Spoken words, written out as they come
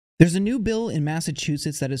There's a new bill in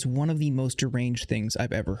Massachusetts that is one of the most deranged things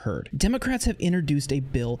I've ever heard. Democrats have introduced a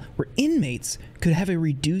bill where inmates could have a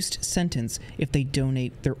reduced sentence if they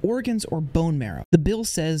donate their organs or bone marrow. The bill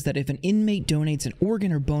says that if an inmate donates an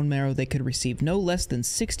organ or bone marrow, they could receive no less than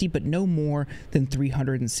 60 but no more than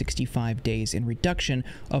 365 days in reduction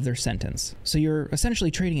of their sentence. So you're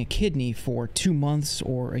essentially trading a kidney for 2 months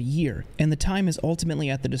or a year, and the time is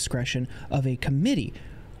ultimately at the discretion of a committee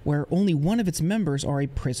where only one of its members are a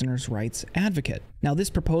prisoner's rights advocate. Now, this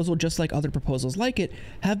proposal, just like other proposals like it,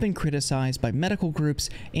 have been criticized by medical groups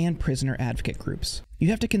and prisoner advocate groups. You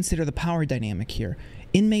have to consider the power dynamic here.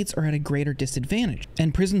 Inmates are at a greater disadvantage,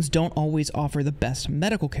 and prisons don't always offer the best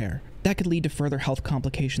medical care. That could lead to further health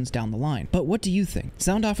complications down the line. But what do you think?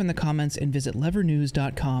 Sound off in the comments and visit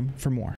levernews.com for more.